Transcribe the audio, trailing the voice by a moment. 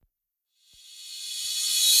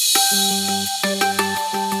Hello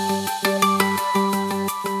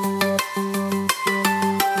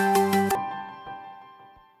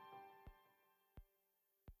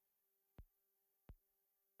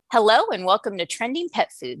and welcome to Trending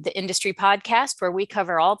Pet Food, the industry podcast where we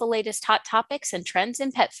cover all the latest hot topics and trends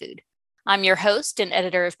in pet food. I'm your host and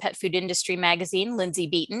editor of Pet Food Industry Magazine, Lindsay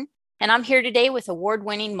Beaton, and I'm here today with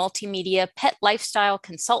award-winning multimedia pet lifestyle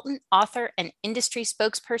consultant, author, and industry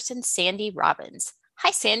spokesperson, Sandy Robbins. Hi,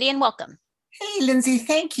 Sandy, and welcome. Hey, Lindsay,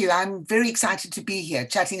 thank you. I'm very excited to be here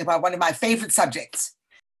chatting about one of my favorite subjects.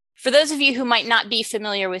 For those of you who might not be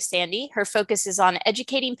familiar with Sandy, her focus is on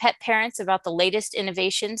educating pet parents about the latest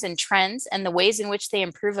innovations and trends and the ways in which they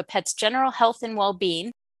improve a pet's general health and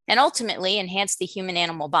well-being, and ultimately enhance the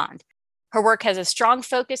human-animal bond. Her work has a strong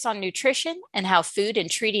focus on nutrition and how food and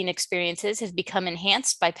treating experiences have become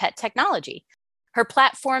enhanced by pet technology. Her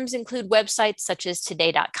platforms include websites such as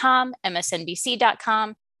today.com,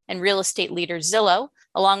 msnbc.com, and real estate leader Zillow,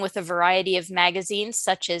 along with a variety of magazines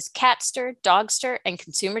such as Catster, Dogster, and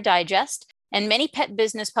Consumer Digest, and many pet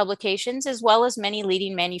business publications, as well as many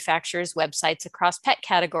leading manufacturers' websites across pet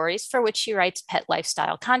categories for which she writes pet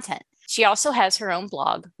lifestyle content. She also has her own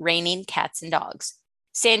blog, Raining Cats and Dogs.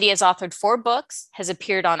 Sandy has authored 4 books, has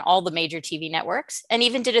appeared on all the major TV networks, and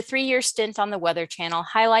even did a 3-year stint on the Weather Channel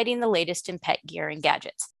highlighting the latest in pet gear and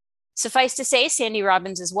gadgets. Suffice to say, Sandy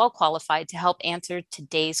Robbins is well qualified to help answer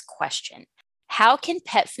today's question. How can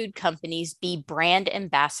pet food companies be brand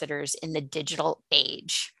ambassadors in the digital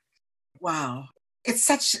age? Wow. It's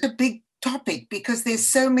such a big topic because there's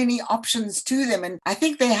so many options to them. And I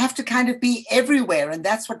think they have to kind of be everywhere. And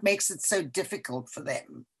that's what makes it so difficult for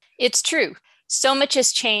them. It's true. So much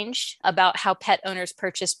has changed about how pet owners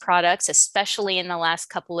purchase products, especially in the last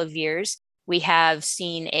couple of years. We have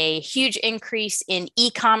seen a huge increase in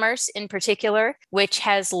e-commerce in particular, which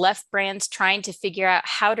has left brands trying to figure out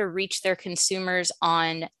how to reach their consumers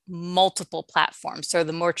on multiple platforms. So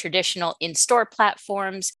the more traditional in-store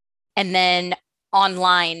platforms, and then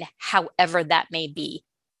online, however that may be.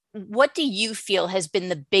 What do you feel has been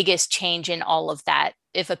the biggest change in all of that?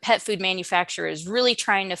 If a pet food manufacturer is really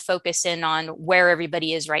trying to focus in on where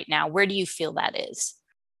everybody is right now, where do you feel that is?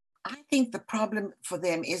 I think the problem for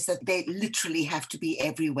them is that they literally have to be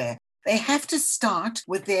everywhere. They have to start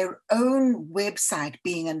with their own website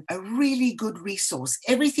being a really good resource.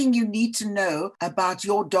 Everything you need to know about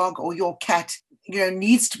your dog or your cat,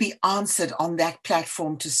 needs to be answered on that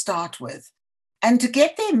platform to start with. And to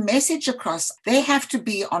get their message across, they have to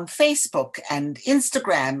be on Facebook and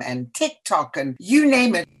Instagram and TikTok and you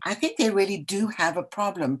name it. I think they really do have a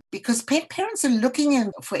problem because pet parents are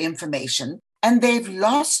looking for information. And they've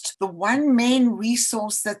lost the one main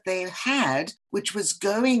resource that they had, which was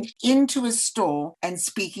going into a store and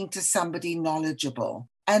speaking to somebody knowledgeable.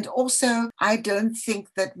 And also, I don't think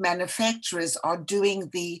that manufacturers are doing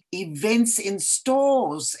the events in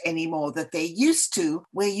stores anymore that they used to,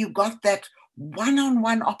 where you got that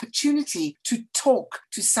one-on-one opportunity to talk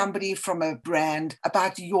to somebody from a brand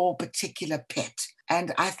about your particular pet.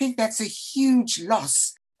 And I think that's a huge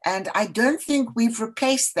loss. And I don't think we've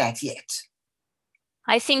replaced that yet.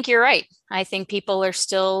 I think you're right. I think people are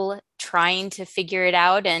still trying to figure it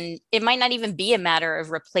out, and it might not even be a matter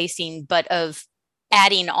of replacing, but of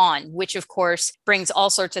adding on, which of course brings all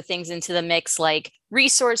sorts of things into the mix, like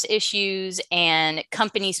resource issues and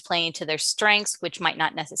companies playing to their strengths, which might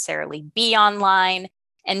not necessarily be online,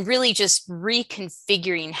 and really just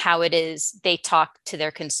reconfiguring how it is they talk to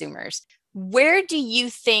their consumers. Where do you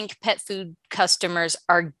think pet food customers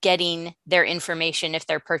are getting their information if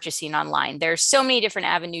they're purchasing online? There's so many different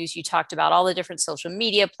avenues. You talked about all the different social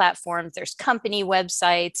media platforms. There's company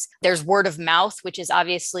websites. There's word of mouth, which is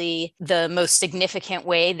obviously the most significant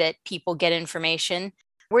way that people get information.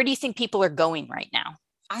 Where do you think people are going right now?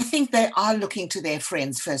 I think they are looking to their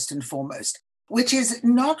friends first and foremost, which is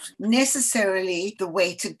not necessarily the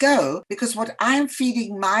way to go, because what I'm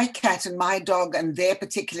feeding my cat and my dog and their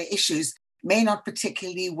particular issues may not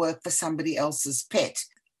particularly work for somebody else's pet.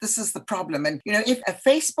 This is the problem. And, if a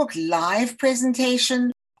Facebook Live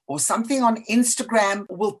presentation or something on Instagram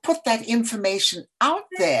will put that information out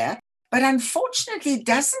there, but unfortunately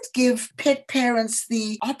doesn't give pet parents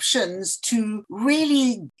the options to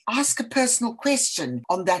really ask a personal question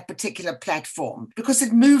on that particular platform because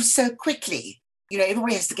it moves so quickly.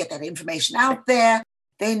 Everybody has to get that information out there.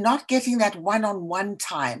 They're not getting that one-on-one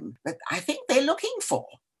time that I think they're looking for.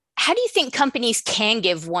 How do you think companies can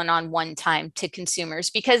give one-on-one time to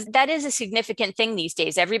consumers? Because that is a significant thing these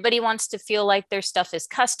days. Everybody wants to feel like their stuff is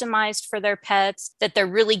customized for their pets, that they're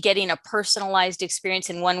really getting a personalized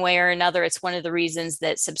experience in one way or another. It's one of the reasons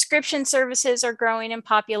that subscription services are growing in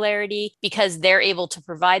popularity because they're able to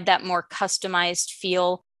provide that more customized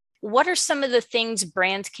feel. What are some of the things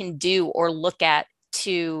brands can do or look at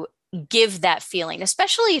to give that feeling,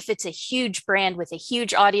 especially if it's a huge brand with a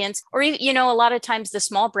huge audience, or, a lot of times the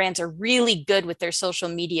small brands are really good with their social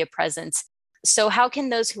media presence. So, how can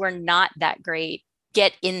those who are not that great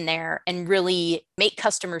get in there and really make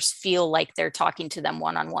customers feel like they're talking to them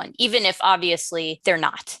one on one, even if obviously they're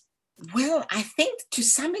not? Well, I think to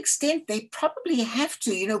some extent they probably have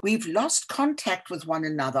to. We've lost contact with one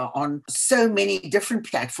another on so many different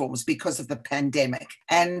platforms because of the pandemic.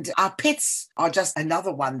 And our pets are just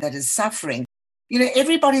another one that is suffering.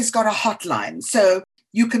 Everybody's got a hotline. So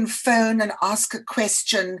you can phone and ask a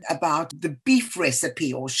question about the beef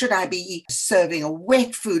recipe, or should I be serving a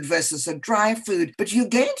wet food versus a dry food? But you're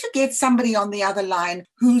going to get somebody on the other line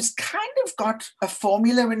who's kind of got a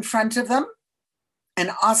formula in front of them and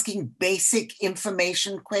asking basic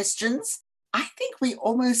information questions. I think we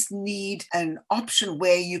almost need an option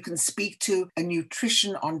where you can speak to a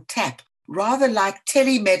nutrition on tap, rather like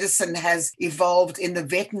telemedicine has evolved in the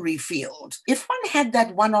veterinary field. If one had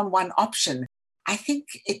that one-on-one option, I think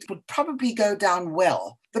it would probably go down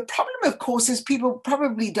well. The problem, of course, is people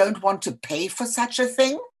probably don't want to pay for such a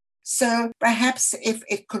thing. So perhaps if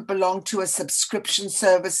it could belong to a subscription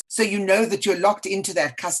service, so you know that you're locked into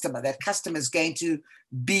that customer is going to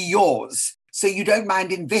be yours. So you don't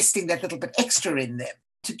mind investing that little bit extra in them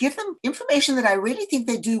to give them information that I really think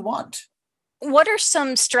they do want. What are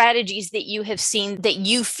some strategies that you have seen that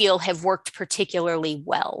you feel have worked particularly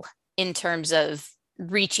well in terms of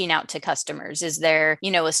reaching out to customers? Is there,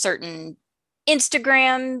 a certain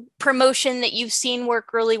Instagram promotion that you've seen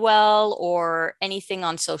work really well, or anything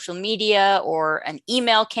on social media, or an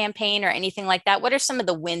email campaign, or anything like that? What are some of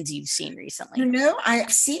the wins you've seen recently?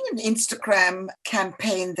 I've seen an Instagram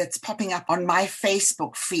campaign that's popping up on my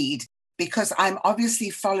Facebook feed because I'm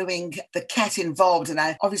obviously following the cat involved, and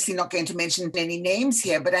I'm obviously not going to mention any names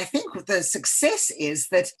here, but I think the success is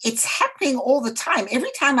that it's happening all the time.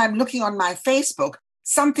 Every time I'm looking on my Facebook,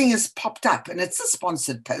 something has popped up, and it's a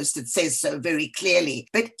sponsored post. It says so very clearly.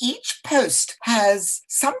 But each post has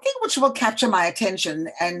something which will capture my attention,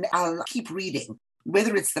 and I'll keep reading.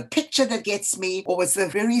 Whether it's the picture that gets me, or it's the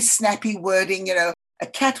very snappy wording, a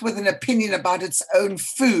cat with an opinion about its own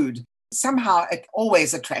food. Somehow it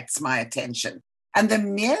always attracts my attention. And the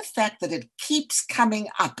mere fact that it keeps coming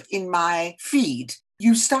up in my feed,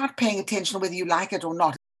 you start paying attention whether you like it or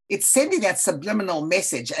not. It's sending that subliminal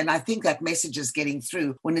message, and I think that message is getting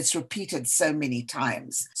through when it's repeated so many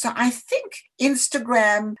times. So I think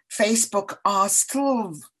Instagram, Facebook are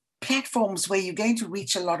still platforms where you're going to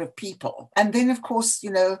reach a lot of people. And then, of course,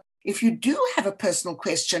 if you do have a personal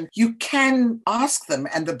question, you can ask them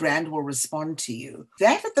and the brand will respond to you.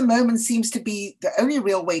 That at the moment seems to be the only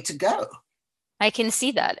real way to go. I can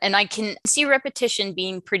see that. And I can see repetition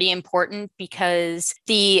being pretty important because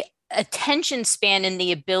the attention span and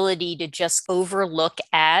the ability to just overlook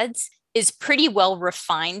ads is pretty well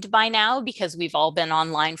refined by now because we've all been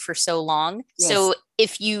online for so long. Yes. So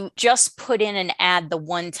if you just put in an ad the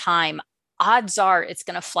one time, odds are it's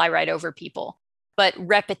going to fly right over people. But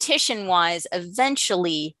repetition wise,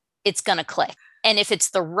 eventually it's going to click. And if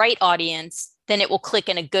it's the right audience, then it will click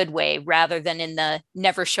in a good way rather than in the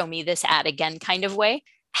never show me this ad again kind of way.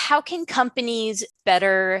 How can companies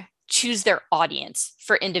better choose their audience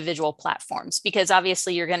for individual platforms? Because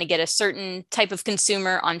obviously you're going to get a certain type of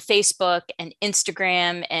consumer on Facebook and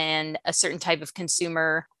Instagram and a certain type of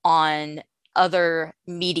consumer on other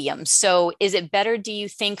mediums. So is it better, do you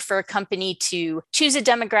think, for a company to choose a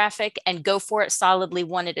demographic and go for it solidly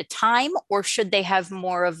one at a time? Or should they have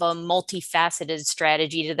more of a multifaceted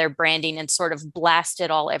strategy to their branding and sort of blast it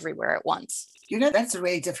all everywhere at once? That's a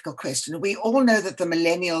really difficult question. We all know that the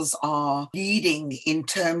millennials are leading in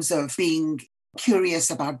terms of being curious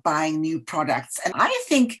about buying new products. And I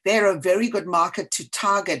think they're a very good market to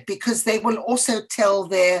target because they will also tell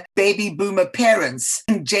their baby boomer parents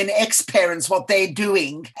and Gen X parents what they're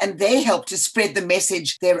doing, and they help to spread the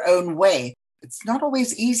message their own way. It's not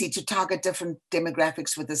always easy to target different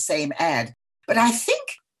demographics with the same ad. But I think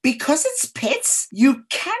because it's pets, you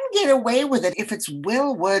can get away with it if it's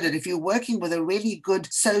well worded, if you're working with a really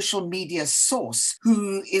good social media source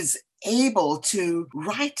who is able to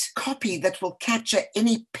write copy that will capture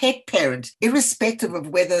any pet parent, irrespective of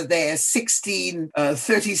whether they're 16,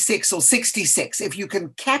 36, or 66. If you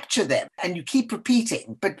can capture them and you keep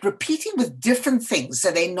repeating, but repeating with different things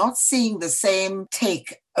so they're not seeing the same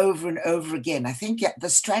take over and over again. I think the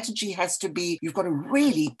strategy has to be, you've got to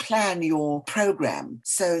really plan your program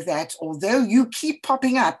so that although you keep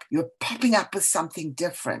popping up, you're popping up with something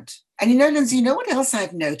different. And Lindsay, what else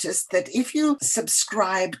I've noticed? That if you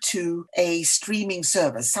subscribe to a streaming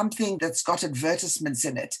service, something that's got advertisements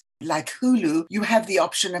in it, like Hulu, you have the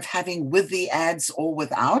option of having with the ads or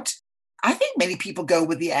without. I think many people go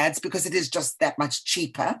with the ads because it is just that much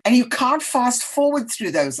cheaper. And you can't fast forward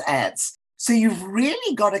through those ads. So you've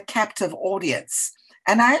really got a captive audience.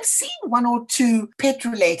 And I've seen one or two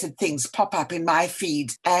pet-related things pop up in my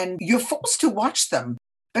feed, and you're forced to watch them.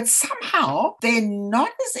 But somehow they're not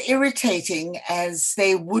as irritating as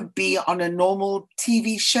they would be on a normal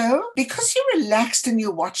TV show, because you're relaxed and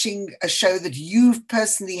you're watching a show that you've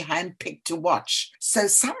personally handpicked to watch. So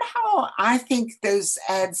somehow I think those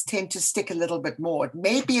ads tend to stick a little bit more. It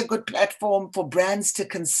may be a good platform for brands to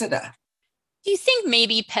consider. Do you think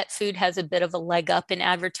maybe pet food has a bit of a leg up in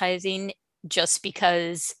advertising just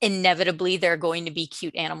because inevitably there are going to be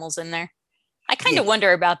cute animals in there? I kind of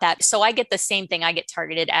wonder about that. So I get the same thing. I get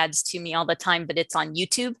targeted ads to me all the time, but it's on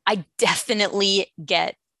YouTube. I definitely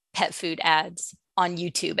get pet food ads on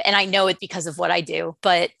YouTube. And I know it because of what I do,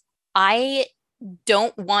 but I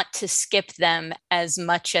don't want to skip them as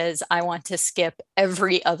much as I want to skip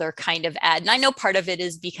every other kind of ad. And I know part of it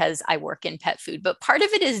is because I work in pet food, but part of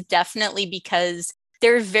it is definitely because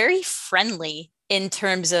they're very friendly in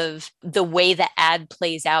terms of the way the ad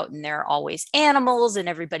plays out. And there are always animals and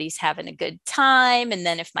everybody's having a good time. And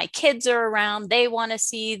then if my kids are around, they want to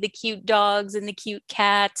see the cute dogs and the cute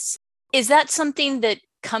cats. Is that something that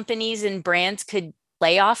companies and brands could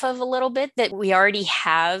play off of a little bit, that we already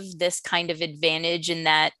have this kind of advantage in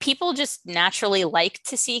that people just naturally like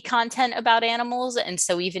to see content about animals? And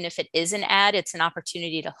so even if it is an ad, it's an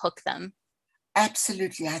opportunity to hook them.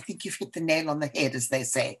 Absolutely. I think you've hit the nail on the head, as they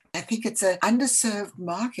say. I think it's an underserved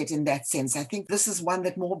market in that sense. I think this is one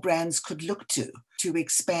that more brands could look to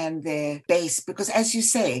expand their base, because as you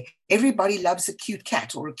say, everybody loves a cute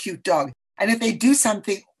cat or a cute dog. And if they do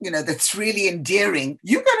something, that's really endearing,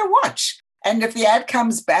 you're going to watch. And if the ad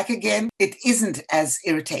comes back again, it isn't as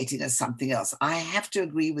irritating as something else. I have to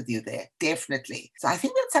agree with you there, definitely. So I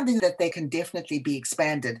think that's something that they can definitely be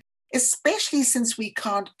expanded, especially since we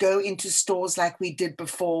can't go into stores like we did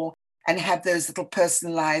before and have those little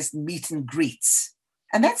personalized meet and greets.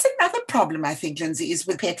 And that's another problem, I think, Lindsay, is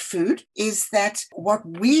with pet food, is that what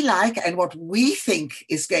we like and what we think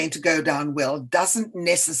is going to go down well doesn't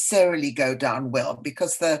necessarily go down well,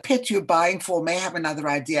 because the pet you're buying for may have another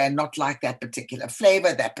idea and not like that particular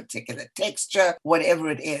flavor, that particular texture, whatever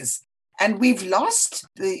it is. And we've lost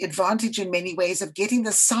the advantage in many ways of getting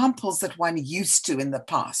the samples that one used to in the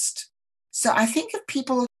past. So I think if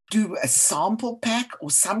people do a sample pack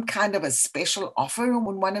or some kind of a special offer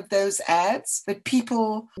on one of those ads, that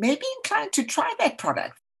people may be inclined to try that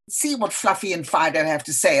product, see what Fluffy and Fido have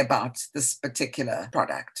to say about this particular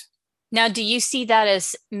product. Now, do you see that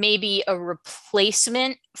as maybe a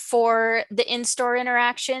replacement for the in-store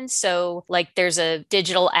interaction? So like there's a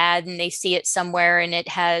digital ad and they see it somewhere and it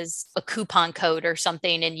has a coupon code or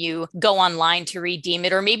something and you go online to redeem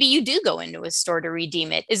it, or maybe you do go into a store to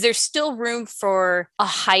redeem it. Is there still room for a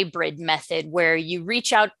hybrid method where you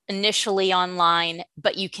reach out initially online,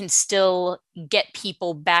 but you can still get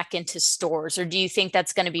people back into stores? Or do you think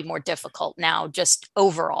that's going to be more difficult now, just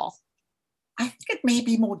overall? I think it may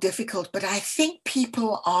be more difficult, but I think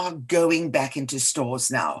people are going back into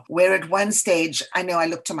stores now, where at one stage, I know I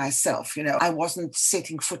looked to myself, I wasn't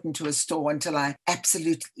setting foot into a store until I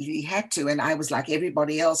absolutely had to. And I was like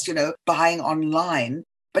everybody else, buying online.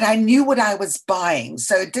 But I knew what I was buying.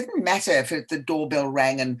 So it didn't matter if the doorbell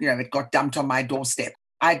rang and, it got dumped on my doorstep.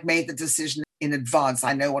 I'd made the decision in advance.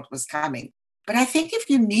 I know what was coming. But I think if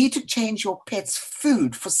you need to change your pet's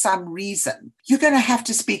food for some reason, you're going to have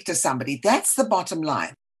to speak to somebody. That's the bottom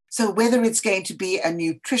line. So whether it's going to be a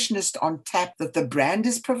nutritionist on tap that the brand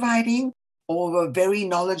is providing, or a very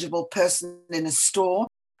knowledgeable person in a store,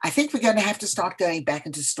 I think we're going to have to start going back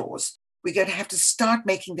into stores. We're going to have to start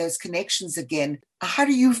making those connections again. How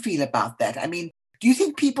do you feel about that? I mean, do you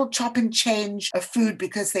think people chop and change a food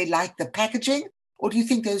because they like the packaging? Or do you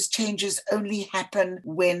think those changes only happen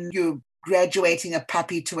when you're graduating a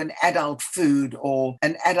puppy to an adult food or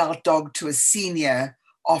an adult dog to a senior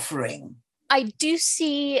offering? I do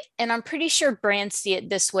see, and I'm pretty sure brands see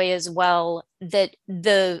it this way as well, that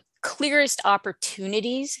the clearest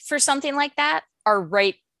opportunities for something like that are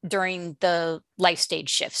right during the life stage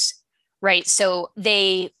shifts, right? So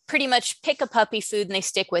they pretty much pick a puppy food and they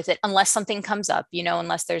stick with it unless something comes up,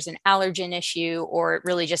 unless there's an allergen issue or it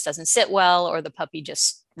really just doesn't sit well or the puppy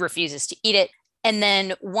just refuses to eat it. And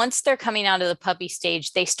then once they're coming out of the puppy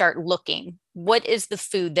stage, they start looking, what is the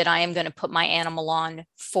food that I am going to put my animal on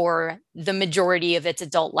for the majority of its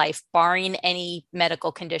adult life, barring any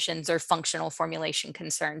medical conditions or functional formulation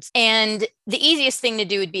concerns? And the easiest thing to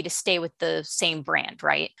do would be to stay with the same brand,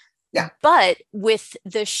 right? Yeah. But with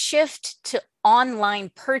the shift to online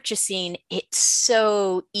purchasing, it's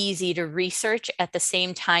so easy to research at the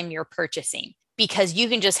same time you're purchasing, because you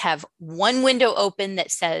can just have one window open that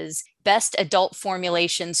says best adult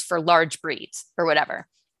formulations for large breeds or whatever.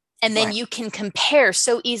 And then you can compare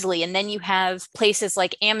so easily. And then you have places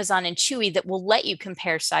like Amazon and Chewy that will let you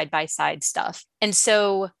compare side by side stuff. And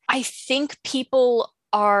so I think people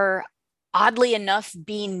are, oddly enough,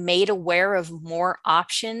 being made aware of more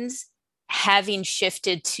options having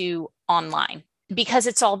shifted to online, because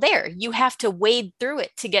it's all there. You have to wade through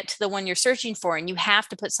it to get to the one you're searching for, and you have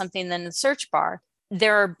to put something in the search bar.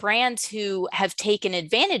 There are brands who have taken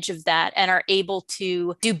advantage of that and are able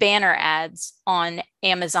to do banner ads on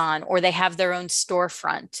Amazon, or they have their own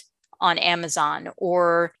storefront on Amazon,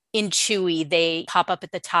 or in Chewy, they pop up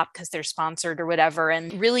at the top because they're sponsored or whatever,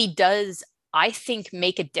 and really does, I think,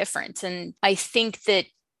 make a difference. And I think that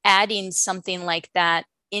adding something like that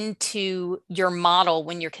into your model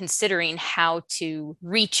when you're considering how to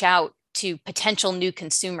reach out to potential new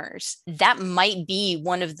consumers, that might be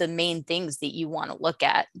one of the main things that you want to look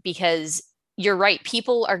at, because you're right,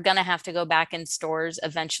 people are going to have to go back in stores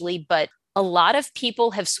eventually, but a lot of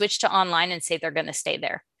people have switched to online and say they're going to stay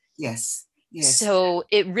there. Yes. Yes. So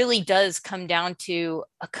it really does come down to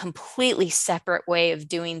a completely separate way of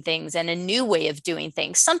doing things and a new way of doing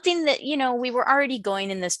things. Something that, we were already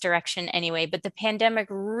going in this direction anyway, but the pandemic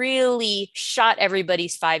really shot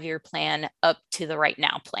everybody's 5-year plan up to the right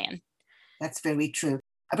now plan. That's very true.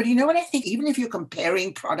 But you know what I think? Even if you're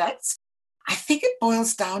comparing products, I think it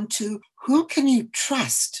boils down to, who can you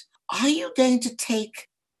trust? Are you going to take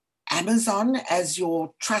Amazon as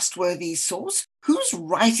your trustworthy source? Who's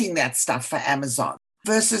writing that stuff for Amazon?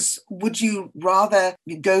 Versus, would you rather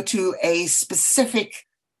go to a specific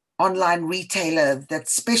online retailer that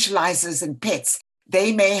specializes in pets?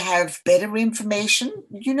 They may have better information.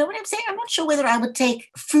 You know what I'm saying? I'm not sure whether I would take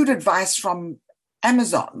food advice from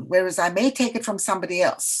Amazon, whereas I may take it from somebody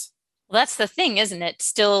else. Well, that's the thing, isn't it?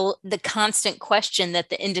 Still, the constant question that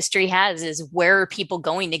the industry has is, where are people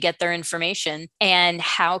going to get their information? And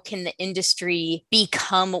how can the industry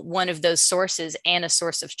become one of those sources and a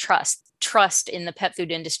source of trust? Trust in the pet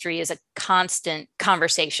food industry is a constant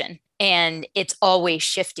conversation, and it's always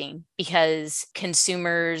shifting because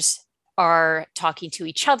consumers are talking to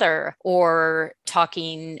each other or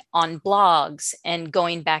talking on blogs and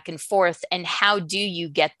going back and forth. And how do you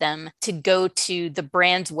get them to go to the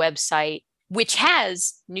brand's website, which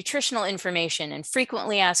has nutritional information and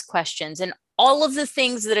frequently asked questions and all of the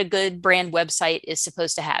things that a good brand website is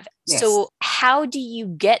supposed to have? Yes. So how do you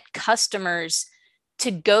get customers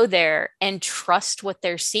to go there and trust what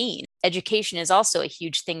they're seeing? Education is also a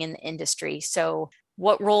huge thing in the industry. So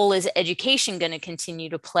what role is education going to continue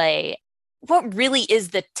to play? What really is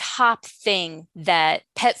the top thing that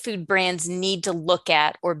pet food brands need to look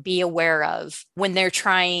at or be aware of when they're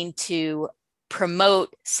trying to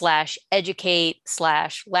promote / educate /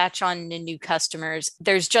 latch on to new customers?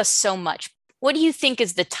 There's just so much. What do you think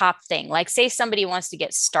is the top thing? Like, say somebody wants to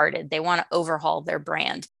get started, they want to overhaul their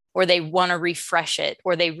brand, or they want to refresh it,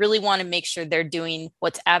 or they really want to make sure they're doing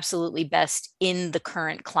what's absolutely best in the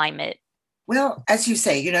current climate. Well, as you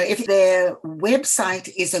say, if their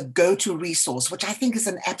website is a go-to resource, which I think is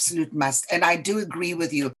an absolute must, and I do agree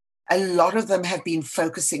with you, a lot of them have been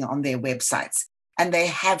focusing on their websites and they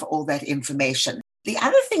have all that information. The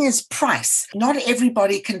other thing is price. Not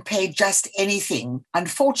everybody can pay just anything.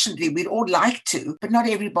 Unfortunately, we'd all like to, but not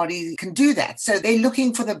everybody can do that. So they're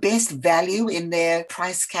looking for the best value in their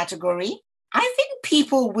price category. I think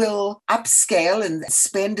people will upscale and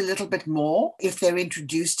spend a little bit more if they're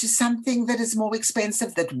introduced to something that is more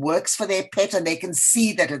expensive, that works for their pet, and they can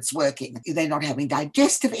see that it's working. They're not having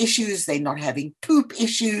digestive issues, they're not having poop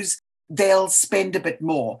issues. They'll spend a bit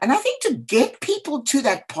more. And I think to get people to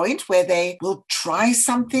that point where they will try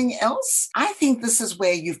something else, I think this is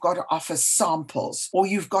where you've got to offer samples, or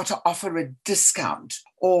you've got to offer a discount,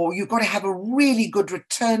 or you've got to have a really good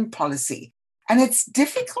return policy. And it's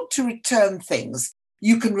difficult to return things.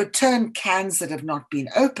 You can return cans that have not been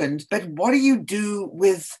opened, but what do you do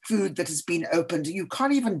with food that has been opened? You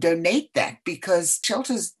can't even donate that because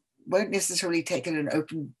shelters won't necessarily take it in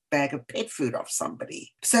open bag of pet food off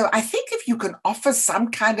somebody. So I think if you can offer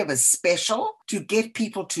some kind of a special to get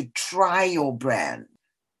people to try your brand,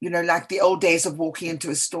 like the old days of walking into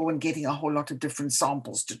a store and getting a whole lot of different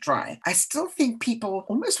samples to try. I still think people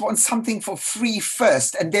almost want something for free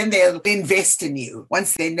first, and then they'll invest in you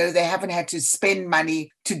once they know they haven't had to spend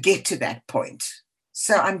money to get to that point.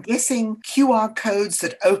 So I'm guessing QR codes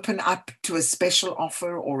that open up to a special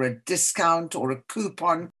offer or a discount or a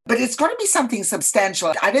coupon, but it's got to be something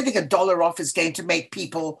substantial. I don't think $1 off is going to make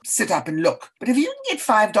people sit up and look. But if you can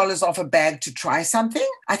get $5 off a bag to try something,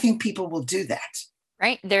 I think people will do that.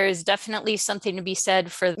 Right. There is definitely something to be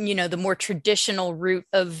said for, the more traditional route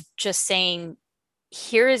of just saying,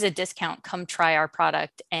 here is a discount, come try our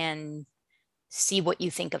product and see what you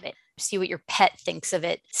think of it. See what your pet thinks of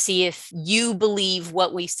it. See if you believe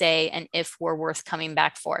what we say and if we're worth coming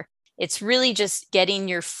back for. It's really just getting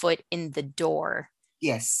your foot in the door.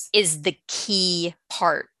 Yes. Is the key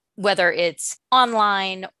part, whether it's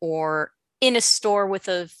online or in a store with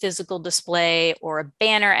a physical display or a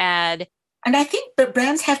banner ad. And I think the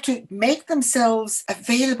brands have to make themselves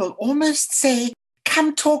available, almost say,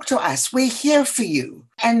 come talk to us. We're here for you.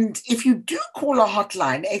 And if you do call a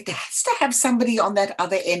hotline, it has to have somebody on that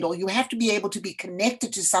other end, or you have to be able to be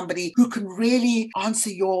connected to somebody who can really answer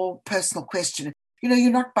your personal question. You're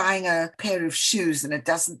not buying a pair of shoes and it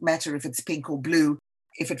doesn't matter if it's pink or blue.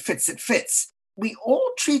 If it fits, it fits. We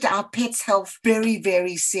all treat our pets' health very,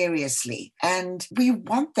 very seriously, and we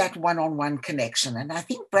want that one-on-one connection. And I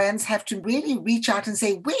think brands have to really reach out and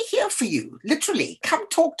say, we're here for you. Literally, come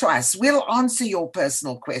talk to us. We'll answer your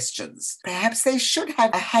personal questions. Perhaps they should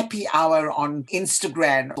have a happy hour on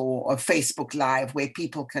Instagram or Facebook Live where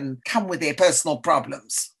people can come with their personal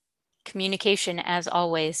problems. Communication, as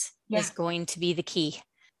always, is going to be the key.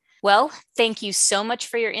 Well, thank you so much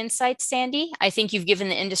for your insights, Sandy. I think you've given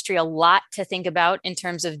the industry a lot to think about in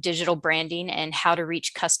terms of digital branding and how to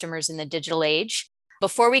reach customers in the digital age.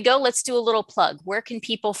 Before we go, let's do a little plug. Where can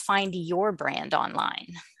people find your brand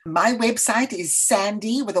online? My website is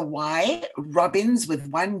Sandy with a Y, Robbins with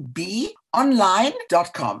one B,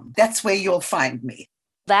 online.com. That's where you'll find me.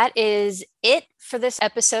 That is it for this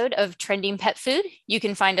episode of Trending Pet Food. You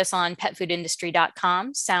can find us on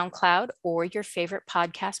petfoodindustry.com, SoundCloud, or your favorite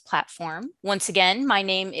podcast platform. Once again, my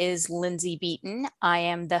name is Lindsay Beaton. I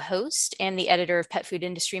am the host and the editor of Pet Food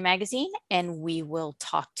Industry Magazine, and we will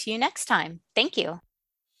talk to you next time. Thank you.